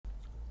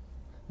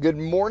Good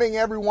morning,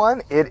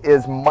 everyone. It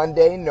is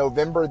Monday,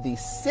 November the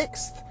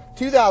 6th,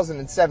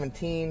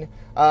 2017.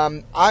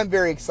 I'm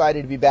very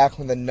excited to be back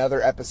with another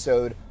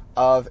episode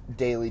of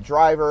Daily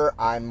Driver.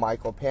 I'm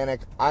Michael Panic.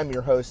 I'm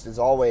your host as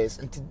always.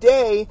 And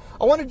today,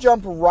 I want to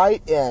jump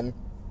right in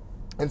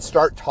and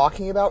start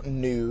talking about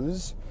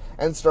news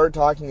and start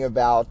talking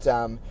about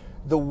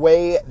the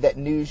way that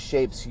news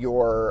shapes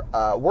your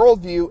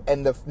worldview,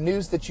 and the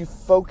news that you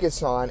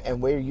focus on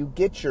and where you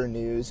get your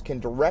news can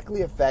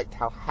directly affect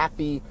how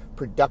happy,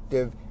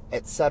 productive,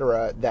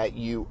 etc. that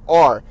you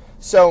are.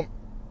 So,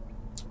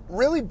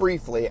 really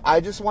briefly, I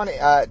just want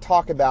to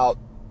talk about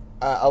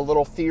a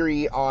little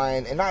theory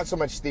on, and not so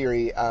much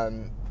theory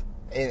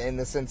in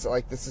the sense that,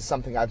 like, this is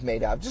something I've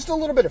made up. Just a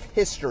little bit of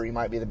history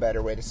might be the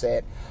better way to say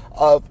it,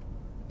 of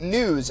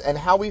news and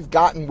how we've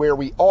gotten where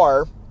we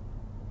are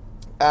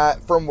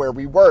from where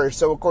we were.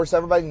 So, of course,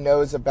 everybody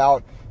knows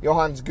about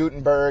Johannes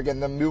Gutenberg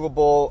and the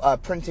movable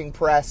printing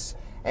press,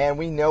 and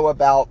we know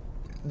about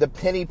the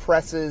penny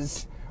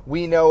presses.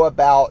 We know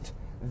about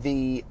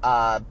the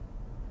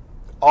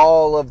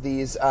all of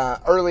these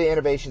early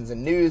innovations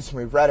in news.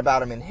 We've read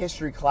about them in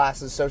history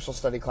classes, social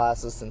study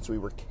classes since we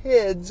were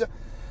kids.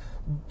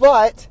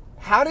 But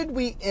how did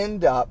we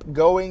end up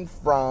going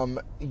from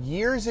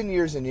years and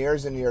years and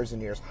years and years and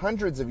years,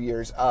 hundreds of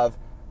years of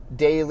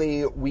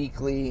daily,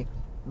 weekly,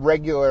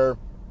 regular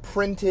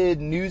printed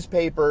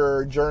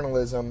newspaper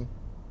journalism,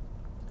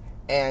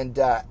 and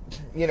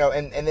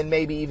and then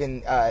maybe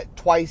even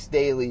twice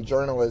daily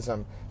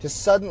journalism, to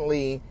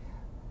suddenly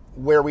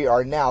where we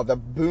are now, the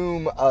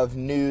boom of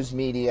news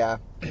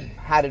media?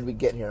 How did we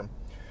get here?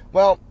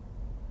 Well,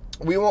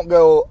 we won't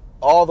go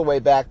all the way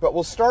back, but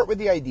we'll start with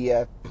the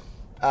idea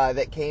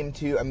that came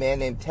to a man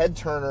named Ted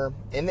Turner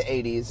in the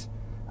 80s.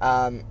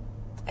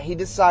 He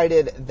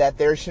decided that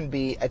there should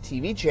be a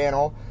TV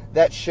channel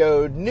that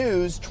showed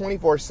news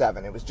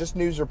 24/7. It was just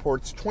news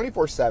reports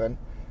 24/7.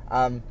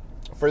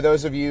 For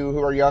those of you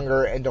who are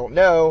younger and don't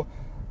know,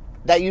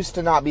 that used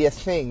to not be a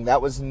thing.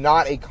 That was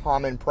not a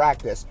common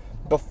practice.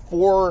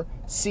 Before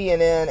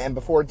CNN and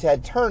before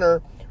Ted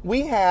Turner,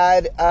 we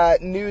had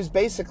news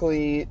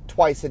basically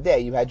twice a day.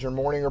 You had your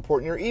morning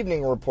report and your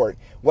evening report,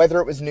 whether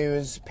it was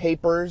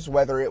newspapers,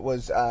 whether it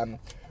was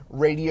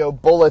radio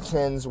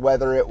bulletins,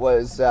 whether it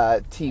was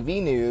TV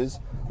news,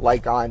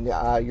 like on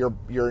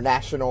your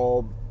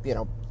national,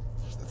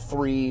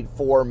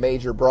 3-4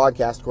 major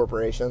broadcast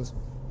corporations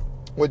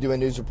would do a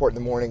news report in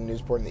the morning,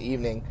 news report in the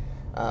evening.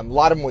 A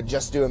lot of them would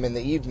just do them in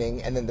the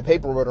evening, and then the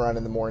paper would run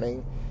in the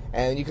morning.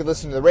 And you could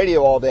listen to the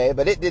radio all day,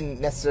 but it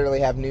didn't necessarily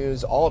have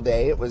news all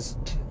day. It was,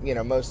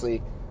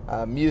 mostly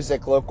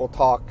music, local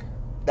talk,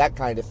 that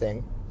kind of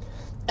thing.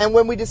 And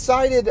when we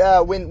decided,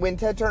 when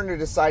Ted Turner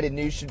decided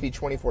news should be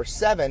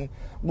 24/7,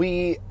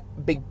 we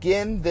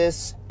begin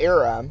this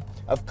era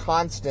of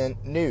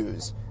constant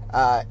news.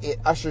 It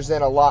ushers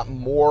in a lot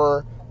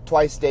more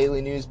twice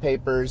daily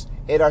newspapers.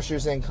 It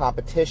ushers in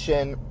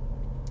competition.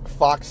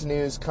 Fox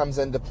News comes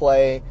into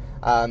play.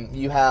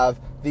 You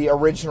have the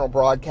original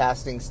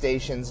broadcasting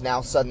stations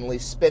now suddenly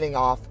spinning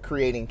off,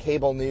 creating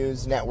cable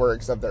news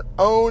networks of their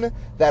own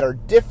that are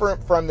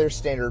different from their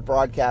standard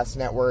broadcast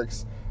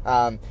networks.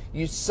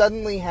 You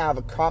suddenly have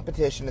a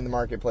competition in the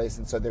marketplace,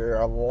 and so there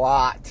are a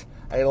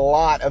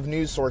lot of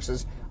news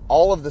sources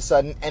all of the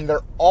sudden, and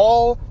they're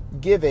all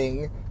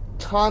giving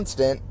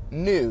constant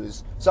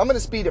news. So I'm going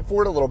to speed it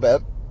forward a little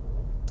bit.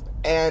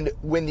 And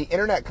when the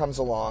internet comes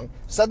along,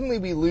 suddenly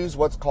we lose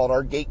what's called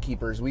our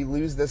gatekeepers. We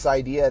lose this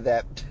idea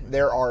that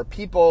there are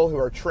people who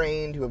are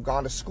trained, who have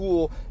gone to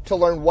school to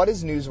learn what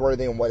is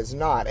newsworthy and what is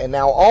not. And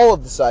now all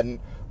of a sudden,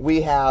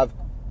 we have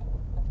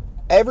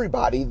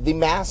everybody, the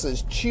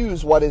masses,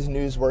 choose what is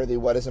newsworthy,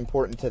 what is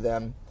important to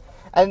them.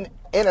 And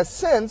in a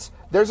sense,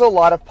 there's a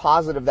lot of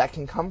positive that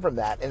can come from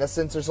that. In a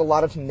sense, there's a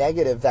lot of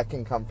negative that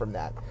can come from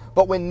that.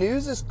 But when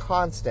news is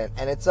constant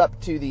and it's up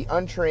to the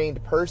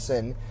untrained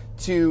person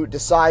to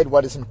decide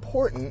what is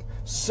important,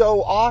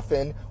 so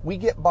often we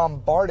get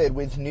bombarded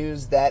with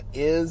news that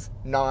is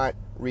not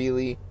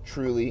really,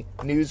 truly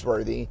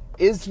newsworthy,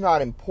 is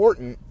not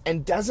important,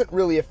 and doesn't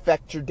really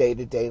affect your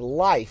day-to-day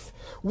life.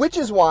 Which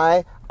is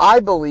why I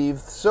believe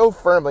so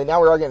firmly, now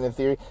we're all getting into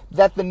theory,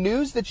 that the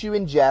news that you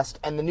ingest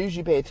and the news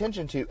you pay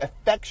attention to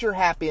affects your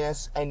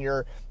happiness and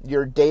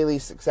your daily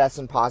success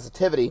and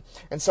positivity.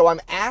 And so I'm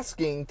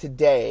asking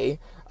today,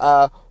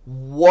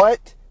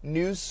 what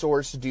news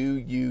source do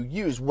you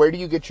use? Where do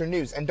you get your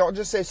news? And don't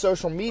just say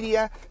social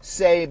media.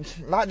 Say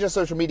not just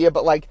social media,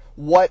 but like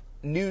what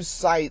news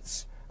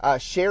sites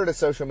share to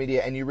social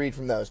media, and you read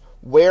from those.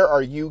 Where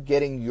are you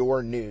getting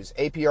your news?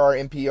 APR,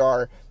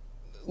 NPR,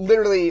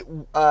 literally,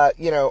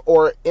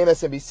 or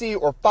MSNBC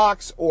or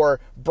Fox or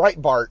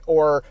Breitbart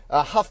or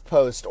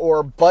HuffPost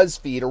or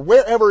BuzzFeed or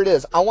wherever it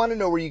is. I want to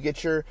know where you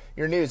get your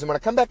news. And when I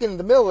come back in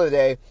the middle of the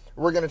day,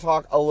 we're going to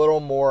talk a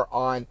little more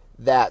on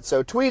that.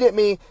 So tweet at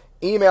me,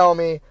 email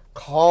me,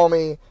 call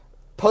me,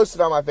 post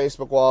it on my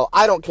Facebook wall.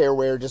 I don't care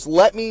where. Just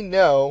let me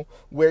know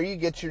where you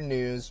get your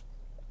news.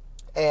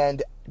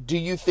 And do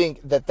you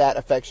think that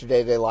affects your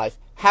day-to-day life?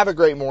 Have a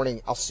great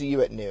morning. I'll see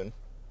you at noon.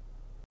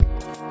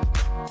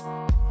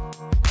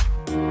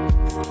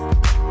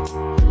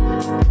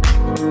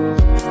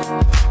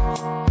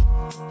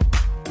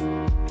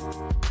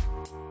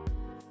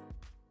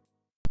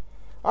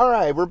 All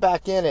right, we're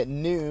back in at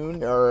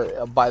noon,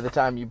 or by the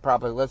time you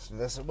probably listen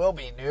to this, it will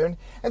be noon.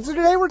 And so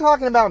today we're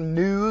talking about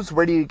news.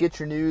 Where do you get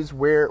your news?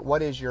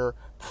 What is your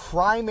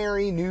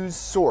primary news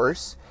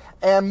source?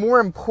 And more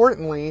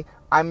importantly,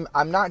 I'm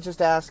not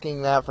just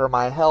asking that for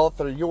my health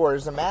or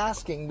yours. I'm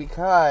asking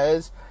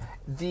because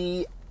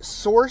the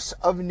source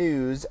of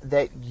news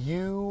that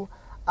you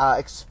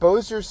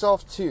expose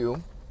yourself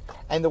to,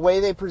 and the way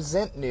they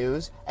present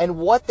news and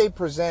what they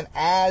present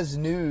as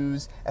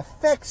news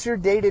affects your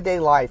day-to-day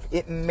life.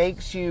 It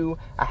makes you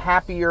a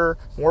happier,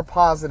 more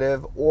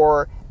positive,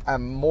 or a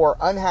more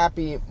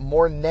unhappy,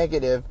 more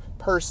negative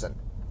person.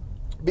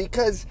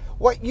 Because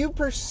what you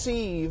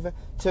perceive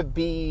to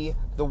be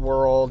the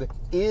world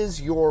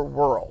is your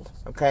world,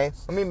 okay?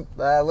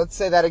 Let's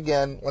say that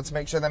again. Let's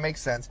make sure that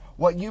makes sense.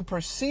 What you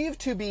perceive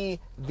to be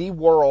the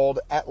world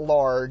at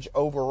large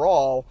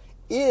overall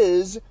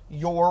is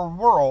your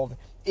world.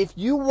 If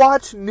you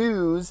watch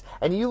news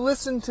and you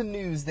listen to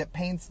news that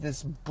paints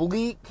this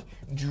bleak,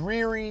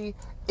 dreary,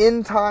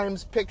 end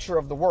times picture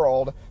of the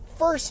world,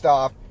 first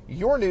off,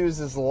 your news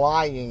is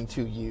lying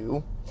to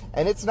you,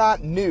 and it's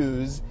not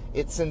news,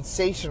 it's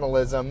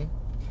sensationalism,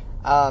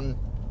 and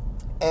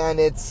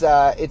it's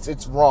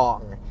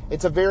wrong.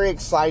 It's a very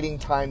exciting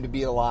time to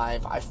be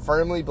alive. I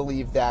firmly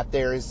believe that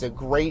there is a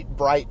great,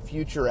 bright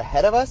future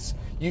ahead of us.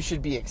 You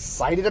should be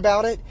excited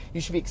about it.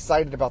 You should be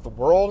excited about the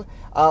world.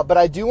 But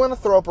I do want to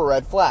throw up a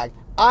red flag.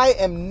 I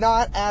am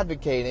not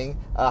advocating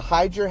a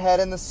hide your head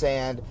in the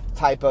sand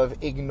type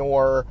of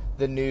ignore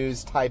the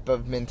news type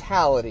of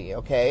mentality,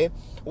 okay?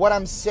 What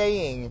I'm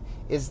saying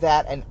is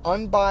that an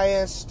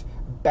unbiased,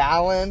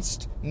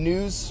 balanced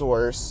news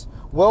source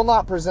will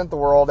not present the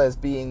world as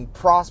being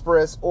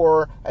prosperous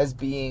or as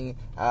being,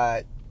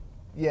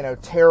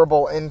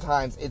 terrible end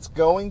times. It's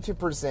going to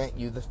present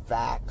you the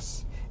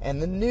facts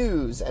and the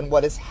news and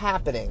what is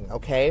happening,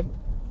 okay?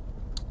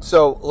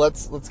 So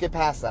let's get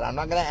past that. I'm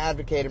not going to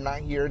advocate. I'm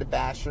not here to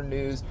bash your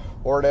news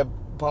or to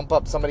pump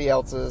up somebody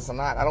else's.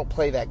 I don't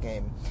play that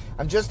game.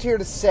 I'm just here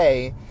to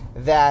say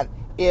that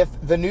if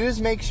the news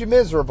makes you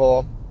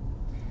miserable,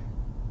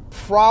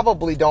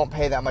 probably don't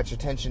pay that much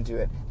attention to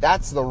it.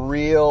 That's the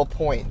real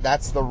point.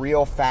 That's the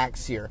real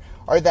facts here.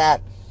 Are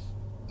that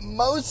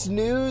most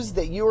news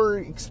that you are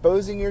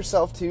exposing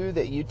yourself to,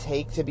 that you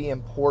take to be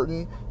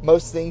important,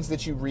 most things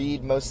that you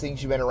read, most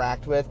things you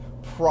interact with,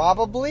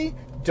 probably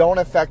don't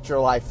affect your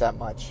life that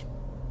much.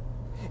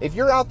 If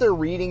you're out there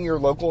reading your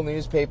local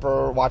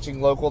newspaper,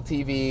 watching local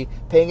TV,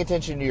 paying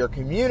attention to your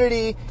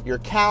community, your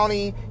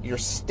county, your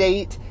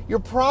state, you're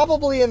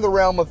probably in the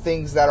realm of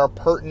things that are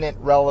pertinent,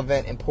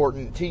 relevant,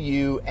 important to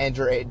you and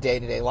your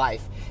day-to-day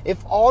life.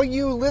 If all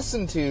you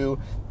listen to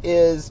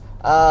is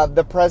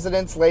the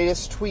president's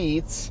latest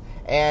tweets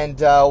and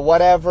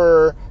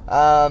whatever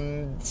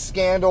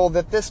scandal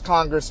that this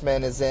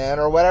congressman is in,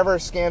 or whatever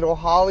scandal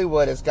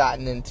Hollywood has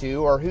gotten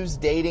into, or who's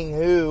dating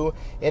who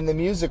in the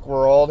music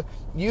world,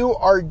 you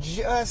are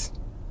just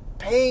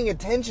paying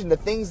attention to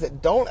things that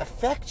don't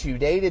affect you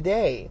day to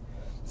day.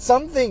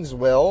 Some things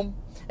will,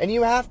 and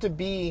you have to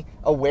be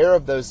aware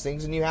of those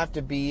things, and you have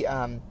to be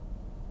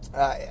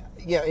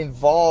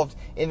involved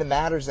in the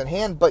matters at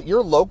hand. But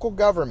your local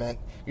government,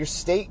 your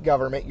state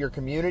government, your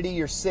community,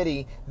 your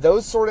city,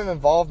 those sort of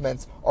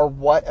involvements are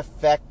what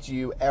affect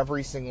you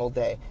every single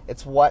day.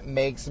 It's what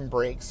makes and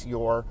breaks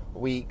your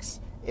weeks.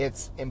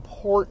 It's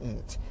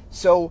important.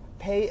 So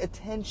pay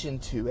attention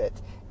to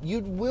it.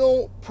 You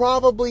will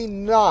probably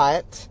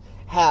not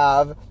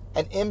have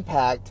an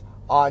impact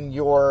on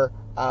your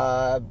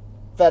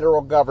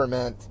federal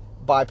government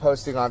by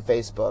posting on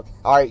Facebook.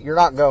 All right, you're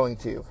not going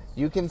to.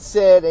 You can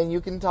sit and you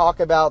can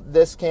talk about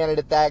this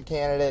candidate, that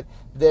candidate,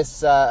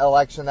 this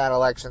election, that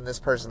election, this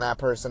person, that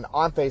person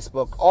on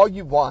Facebook all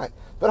you want,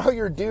 but all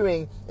you're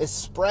doing is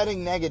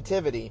spreading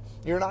negativity.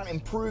 You're not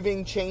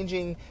improving,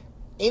 changing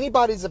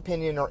anybody's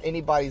opinion or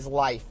anybody's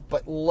life.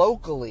 But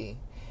locally,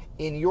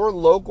 in your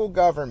local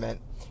government,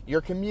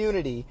 your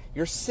community,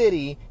 your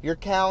city, your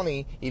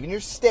county, even your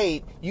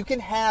state, you can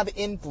have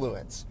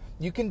influence.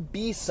 You can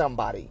be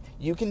somebody.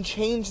 You can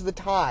change the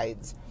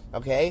tides,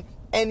 okay?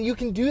 And you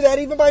can do that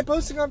even by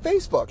posting on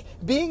Facebook,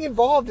 being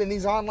involved in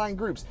these online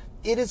groups.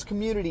 It is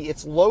community,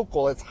 it's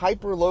local, it's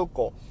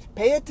hyper-local.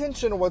 Pay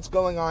attention to what's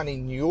going on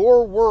in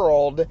your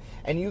world,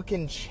 and you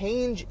can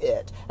change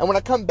it. And when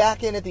I come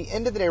back in at the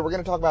end of the day, we're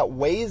going to talk about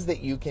ways that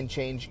you can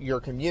change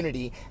your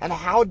community, and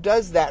how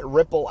does that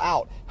ripple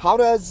out? How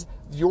does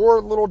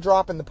your little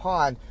drop in the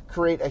pond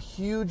create a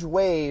huge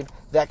wave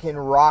that can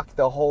rock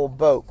the whole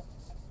boat?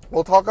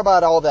 We'll talk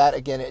about all that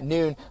again at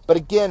noon. But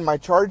again, my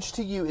charge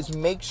to you is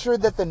make sure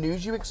that the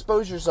news you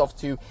expose yourself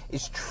to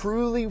is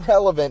truly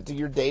relevant to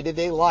your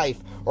day-to-day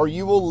life, or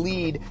you will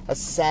lead a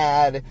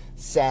sad,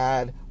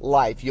 sad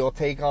life. You'll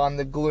take on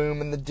the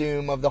gloom and the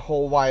doom of the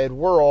whole wide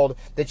world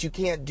that you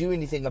can't do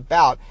anything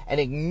about, and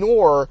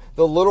ignore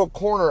the little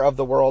corner of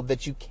the world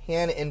that you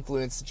can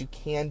influence, that you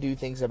can do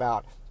things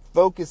about.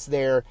 focus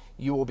there,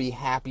 you will be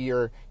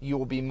happier, you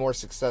will be more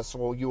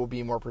successful, you will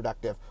be more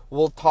productive.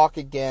 We'll talk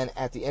again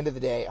at the end of the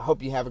day. I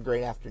hope you have a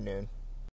great afternoon.